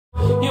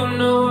You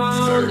know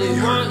I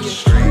only want you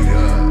straight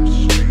up,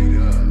 straight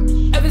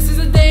up. Ever since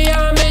the day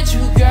I met you,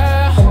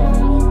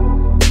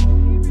 girl.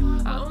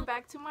 Welcome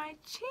back to my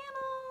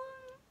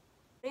channel.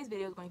 Today's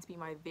video is going to be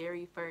my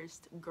very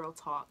first girl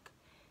talk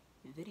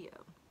video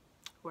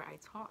where I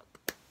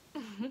talk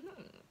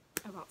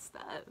about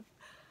stuff.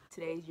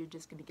 Today you're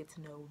just gonna get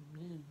to know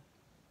me.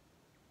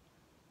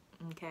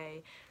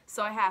 Okay,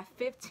 so I have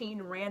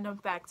 15 random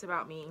facts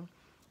about me.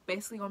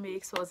 Basically gonna be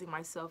exposing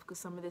myself because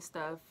some of this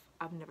stuff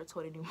I've never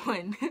told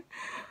anyone.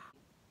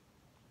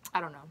 I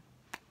don't know.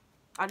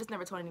 I just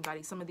never told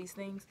anybody some of these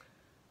things.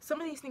 Some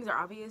of these things are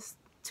obvious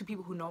to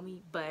people who know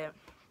me, but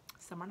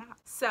some are not.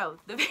 So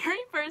the very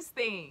first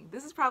thing,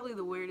 this is probably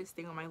the weirdest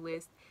thing on my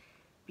list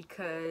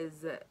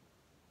because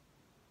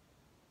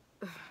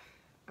I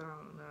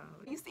don't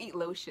know. I used to eat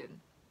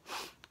lotion.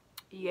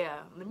 Yeah,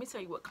 let me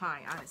tell you what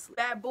kind, honestly.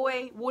 Bad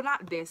boy, well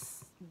not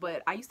this,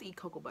 but I used to eat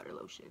cocoa butter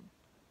lotion.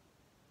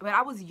 But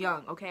I was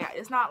young, okay?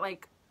 It's not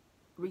like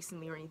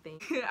recently or anything.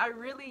 I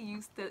really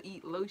used to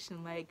eat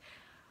lotion. Like,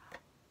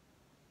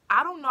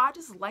 I don't know, I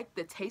just like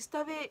the taste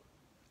of it.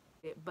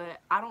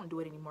 But I don't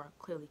do it anymore,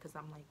 clearly, because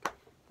I'm like,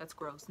 that's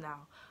gross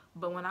now.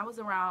 But when I was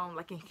around,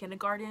 like in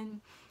kindergarten,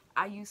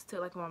 I used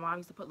to, like my mom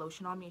used to put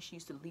lotion on me and she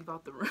used to leave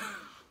out the room.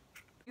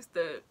 Used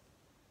to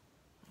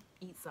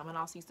eat some and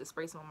also used to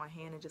spray some on my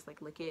hand and just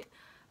like lick it.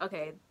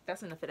 Okay,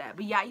 that's enough of that.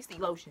 But yeah, I used to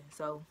eat lotion.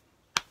 So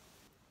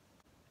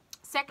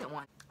second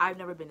one, I've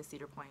never been to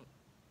Cedar Point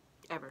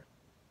ever.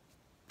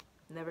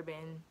 Never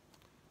been.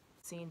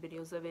 Seen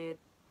videos of it,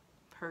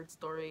 heard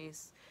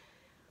stories,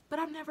 but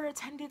I've never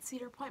attended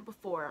Cedar Point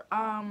before.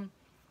 I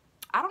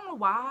don't know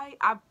why.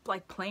 I've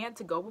like planned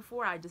to go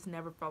before, I just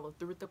never followed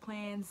through with the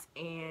plans,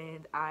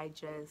 and I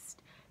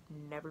just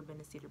never been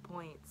to Cedar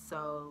Point.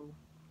 So,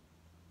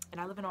 and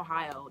I live in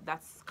Ohio.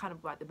 That's kind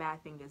of what the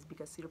bad thing is,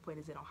 because Cedar Point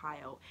is in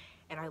Ohio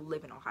and I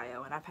live in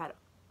Ohio, and I've had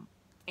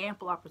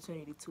ample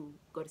opportunity to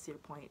go to Cedar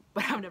Point,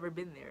 but I've never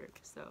been there.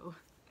 So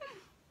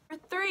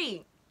number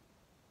 3,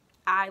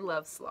 I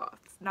love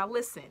sloths. Now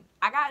listen,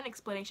 I got an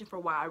explanation for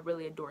why I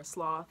really adore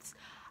sloths.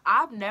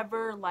 I've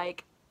never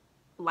liked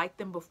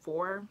them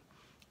before.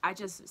 I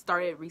just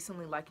started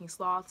recently liking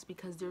sloths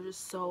because they're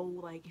just so,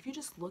 like, if you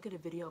just look at a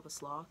video of a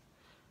sloth,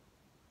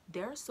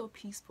 they're so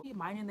peaceful,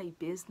 minding their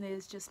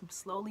business, just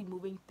slowly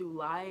moving through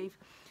life,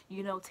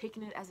 you know,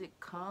 taking it as it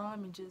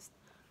comes, and just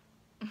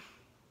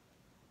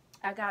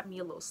I got me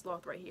a little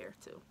sloth right here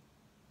too.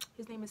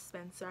 His name is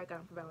Spencer. I got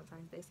him for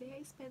Valentine's Day. Say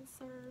hey,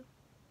 Spencer.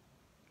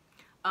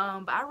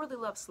 But I really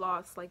love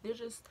sloths. Like,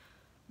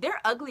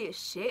 they're ugly as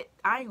shit,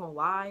 I ain't gonna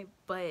lie,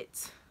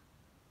 but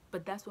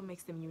that's what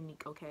makes them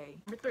unique. Okay,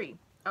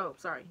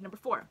 number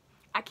 4,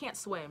 I can't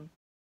swim.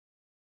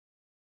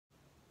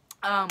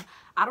 I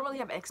don't really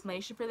have an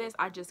explanation for this.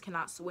 I just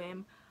cannot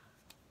swim.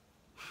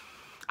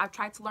 I've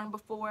tried to learn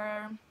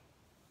before.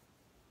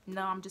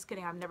 No, I'm just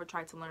kidding. I've never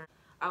tried to learn.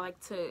 I like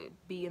to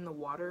be in the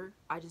water.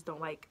 I just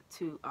don't like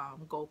to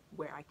go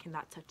where I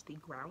cannot touch the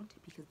ground,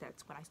 because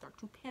that's when I start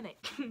to panic.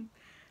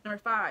 Number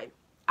 5,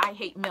 I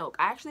hate milk.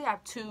 I actually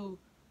have 2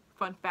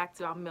 fun facts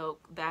about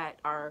milk that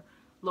are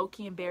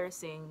low-key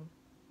embarrassing.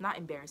 Not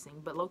embarrassing,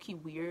 but low-key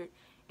weird.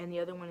 And the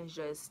other one is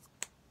just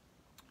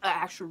an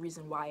actual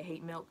reason why I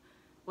hate milk.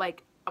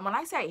 Like, when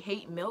I say I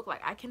hate milk,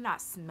 like, I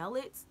cannot smell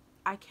it.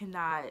 I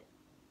cannot,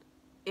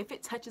 if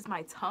it touches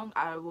my tongue,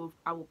 I will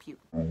puke.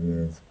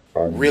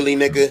 Really,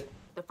 nigga?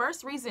 The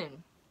first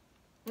reason,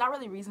 not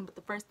really reason, but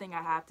the first thing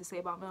I have to say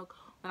about milk,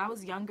 when I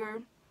was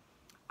younger,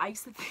 I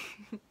used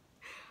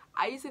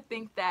to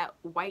think that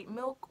white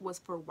milk was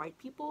for white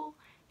people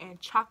and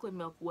chocolate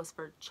milk was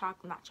for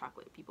not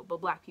chocolate people,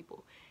 but black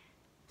people.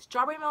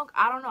 Strawberry milk,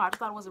 I don't know, I just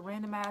thought it was a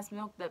random ass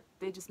milk that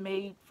they just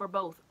made for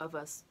both of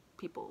us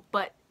people.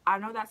 But I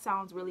know that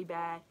sounds really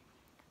bad,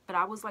 but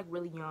I was like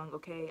really young,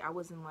 okay? I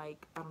was in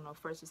like, I don't know,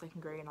 1st or 2nd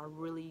grade, and I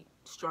really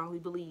strongly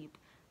believed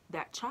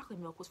that chocolate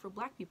milk was for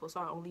black people,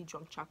 so I only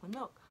drank chocolate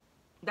milk.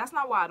 That's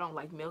not why I don't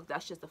like milk.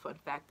 That's just a fun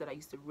fact that I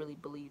used to really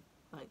believe,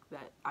 like,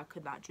 that I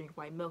could not drink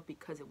white milk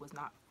because it was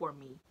not for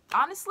me.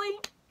 Honestly,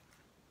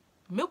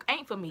 milk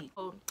ain't for me.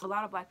 A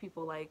lot of black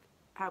people like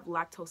have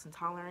lactose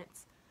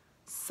intolerance,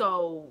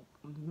 so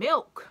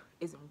milk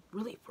isn't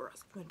really for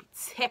us. I'm gonna be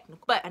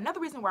technical. But another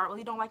reason why I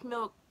really don't like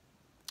milk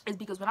is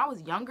because when I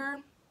was younger,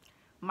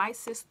 my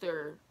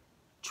sister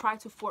tried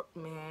to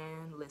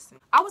man, listen.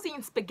 I was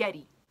eating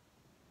spaghetti.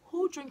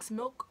 Who drinks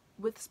milk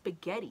with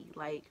spaghetti?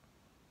 Like,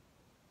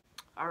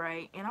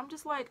 alright. And I'm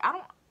just like,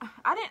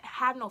 I didn't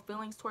have no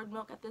feelings toward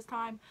milk at this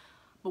time.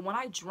 But when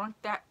I drank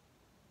that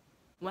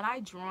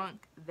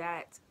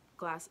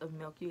glass of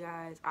milk, you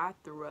guys, I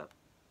threw up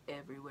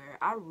everywhere.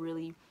 I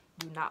really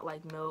do not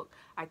like milk.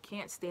 I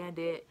can't stand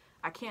it.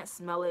 I can't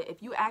smell it.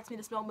 If you ask me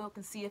to smell milk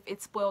and see if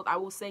it's spoiled, I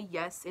will say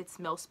yes, it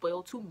smells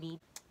spoiled to me.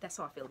 That's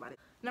how I feel about it.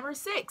 Number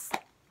 6.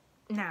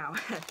 Now,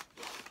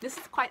 this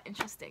is quite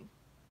interesting.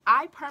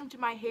 I permed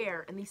my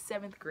hair in the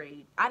 7th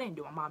grade. I didn't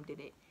do it. My mom did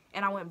it.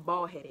 And I went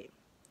bald-headed.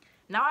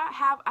 Now, I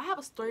have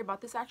a story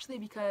about this, actually,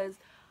 because,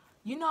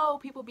 you know,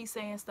 people be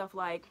saying stuff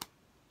like,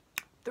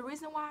 The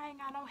reason why I ain't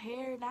got no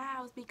hair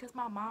now is because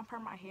my mom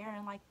permed my hair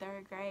in like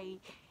 3rd grade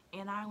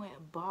and I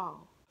went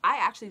bald. I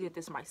actually did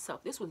this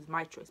myself. This was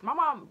my choice. My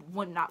mom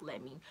would not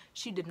let me.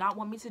 She did not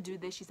want me to do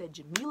this. She said,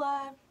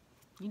 Jamila,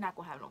 you're not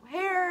gonna have no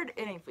hair. It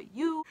ain't for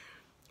you.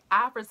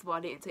 I, first of all,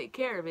 didn't take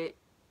care of it.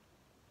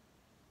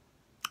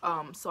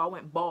 So I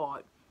went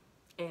bald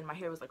and my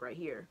hair was like right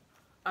here.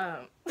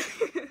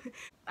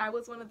 I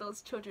was one of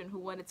those children who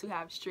wanted to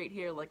have straight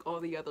hair like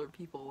all the other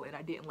people, and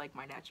I didn't like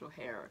my natural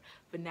hair,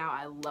 but now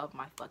I love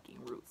my fucking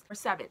roots. Number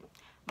 7,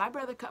 my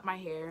brother cut my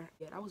hair.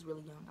 Yeah, I was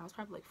really young. I was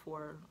probably like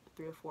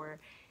 3 or 4.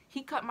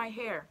 He cut my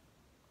hair.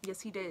 Yes,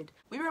 he did.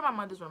 We were in my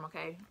mother's room,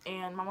 okay,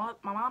 and my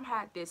mom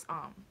had this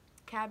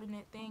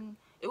cabinet thing.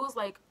 It was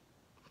like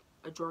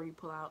a drawer you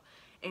pull out,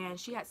 and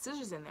she had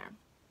scissors in there.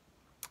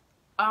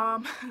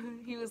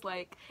 He was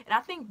like, and I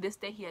think this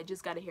day he had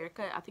just got a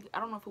haircut. I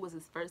don't know if it was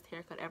his first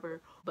haircut ever,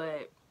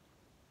 but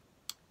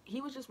he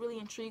was just really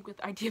intrigued with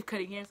the idea of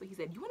cutting hair. So he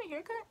said, you want a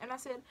haircut? And I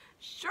said,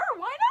 sure,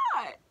 why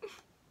not?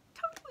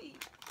 Totally.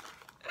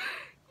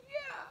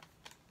 Yeah.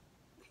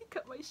 He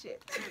cut my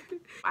shit.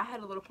 I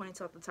had a little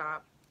ponytail at the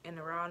top and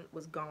the round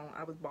was gone.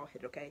 I was bald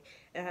headed, okay?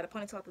 And I had a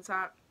ponytail at the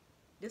top.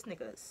 This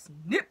nigga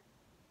snip.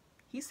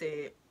 He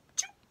said,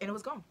 choo, and it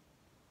was gone.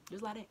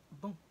 Just like that.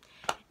 Boom.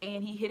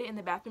 And he hid it in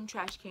the bathroom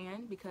trash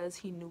can because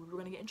he knew we were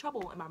going to get in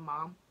trouble. And my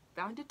mom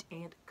found it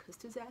and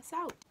cussed his ass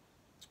out.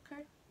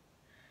 Okay.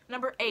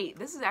 Number 8.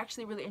 This is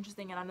actually really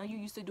interesting. And I know you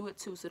used to do it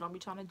too. So don't be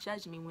trying to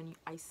judge me when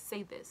I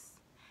say this.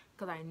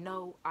 Because I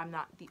know I'm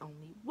not the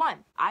only one.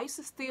 I used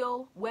to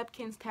steal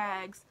Webkinz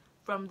tags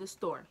from the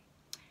store.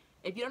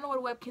 If you don't know what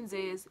a Webkinz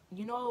is,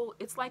 you know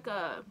it's like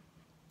a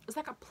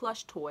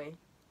plush toy,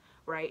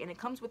 right? And it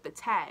comes with the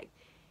tag.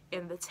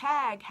 And the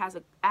tag has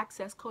an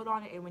access code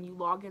on it, and when you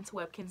log into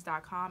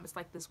webkinz.com, it's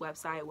like this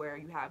website where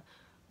you have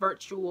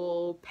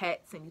virtual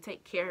pets and you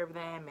take care of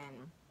them,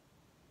 and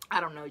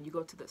I don't know, you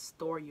go to the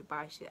store, you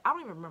buy shit. I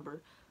don't even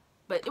remember,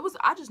 but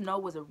I just know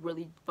it was a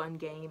really fun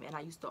game, and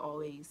I used to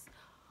always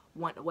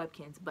want a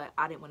Webkinz, but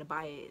I didn't want to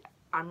buy it.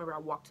 I remember I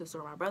walked to the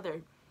store with my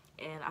brother,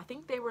 and I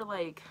think they were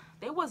like,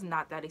 they was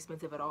not that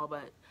expensive at all,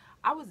 but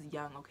I was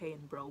young, okay,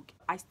 and broke.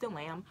 I still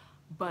am,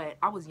 but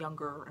I was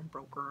younger and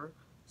broker,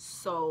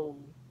 so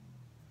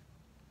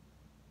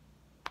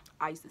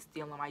I used to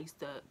steal them. I used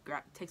to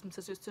take some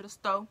scissors to the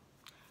stove,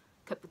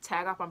 cut the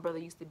tag off. My brother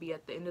used to be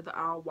at the end of the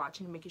aisle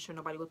watching, making sure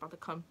nobody was about to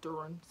come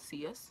through and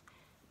see us.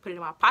 Put it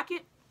in my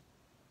pocket.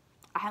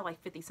 I had like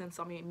 50 cents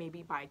on me,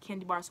 maybe buy a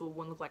candy bar so it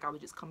wouldn't look like I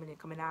was just coming in,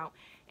 coming out.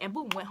 And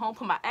boom, went home,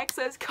 put my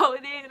access code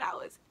in, and I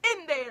was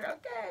in there,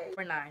 okay?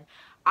 Number 9,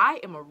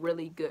 I am a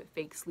really good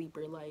fake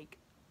sleeper. Like,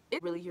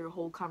 it really hear a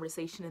whole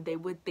conversation and they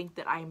would think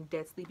that I am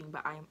dead sleeping,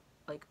 but I am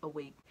like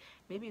awake.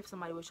 Maybe if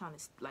somebody was trying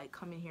to like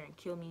come in here and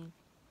kill me,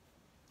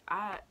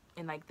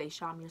 and like they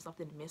shot me or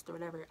something and missed or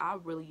whatever,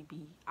 I'm really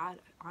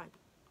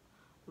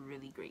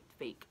great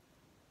fake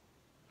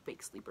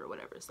sleeper or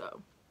whatever.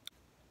 So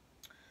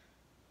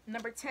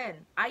number 10,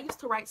 I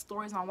used to write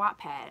stories on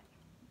Wattpad.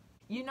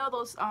 You know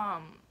those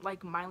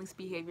like mindless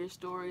behavior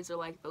stories or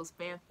like those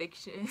fan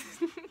fictions.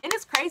 And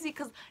it's crazy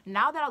because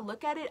now that I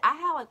look at it, I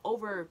had like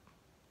over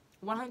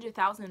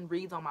 100,000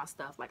 reads on my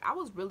stuff. Like, I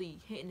was really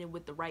hitting it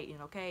with the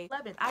writing, okay?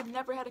 11, I've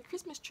never had a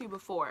Christmas tree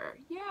before.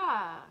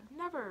 Yeah,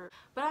 never.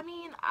 But I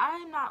mean,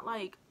 I'm not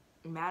like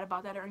mad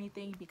about that or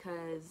anything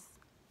because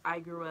I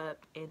grew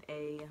up in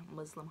a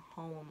Muslim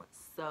home,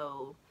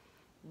 so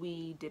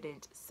we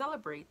didn't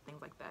celebrate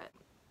things like that.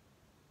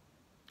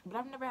 But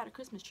I've never had a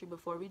Christmas tree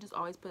before. We just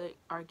always put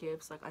our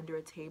gifts like under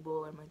a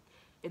table and like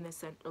in the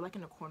center, or like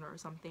in a corner or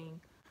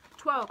something.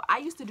 12, I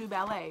used to do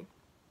ballet.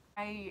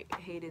 I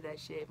hated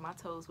that shit. My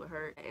toes would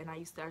hurt, and I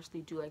used to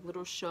actually do like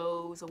little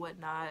shows or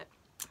whatnot.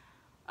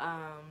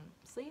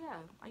 So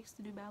yeah, I used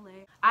to do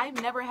ballet. I've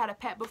never had a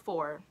pet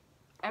before,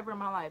 ever in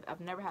my life.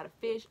 I've never had a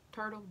fish,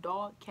 turtle,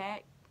 dog,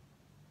 cat,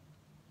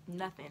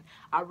 nothing.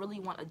 I really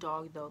want a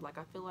dog though. Like,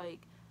 I feel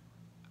like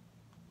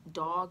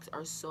dogs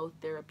are so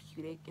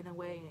therapeutic in a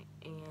way,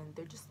 and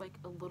they're just like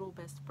a little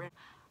best friend.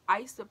 I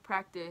used to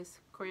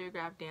practice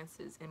choreographed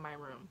dances in my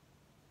room.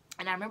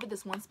 And I remember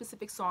this one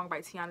specific song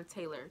by Teyana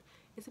Taylor.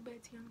 Is it by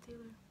Teyana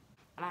Taylor?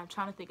 And I'm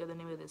trying to think of the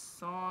name of this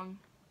song.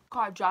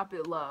 Called Drop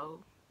It Low.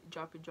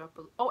 Drop It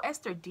Low. Oh,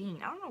 Esther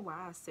Dean. I don't know why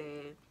I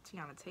said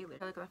Teyana Taylor.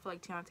 I feel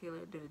like Teyana Taylor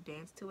did a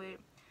dance to it.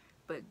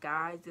 But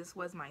guys, this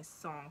was my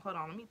song. Hold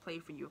on, let me play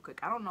it for you real quick.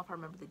 I don't know if I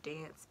remember the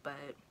dance, but...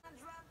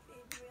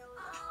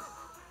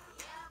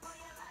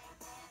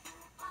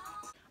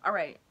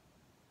 Alright.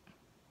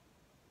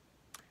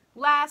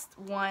 Last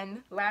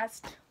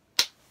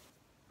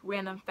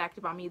random fact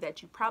about me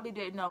that you probably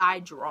didn't know. I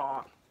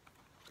draw.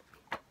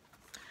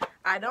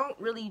 I don't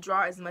really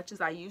draw as much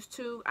as I used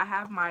to. I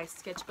have my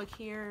sketchbook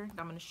here.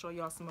 I'm going to show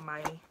y'all some of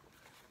my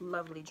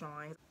lovely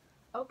drawings.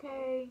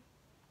 Okay.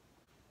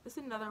 This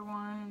is another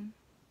one.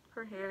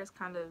 Her hair is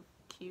kind of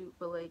cute,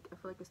 but like I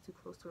feel like it's too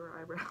close to her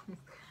eyebrows.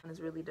 And it's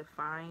really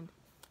defined.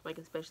 Like,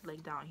 especially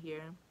like down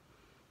here.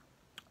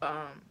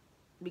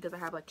 because I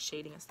have like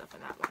shading and stuff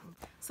in that one.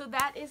 So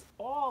that is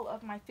all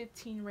of my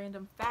 15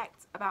 random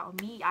facts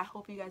about me. I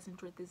hope you guys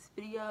enjoyed this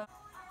video.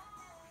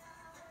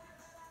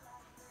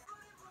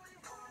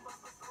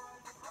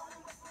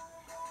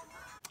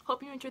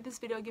 Hope you enjoyed this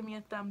video. Give me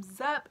a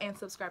thumbs up and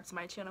subscribe to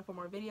my channel for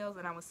more videos,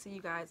 and I will see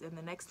you guys in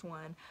the next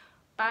one.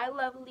 Bye,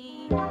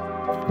 lovely.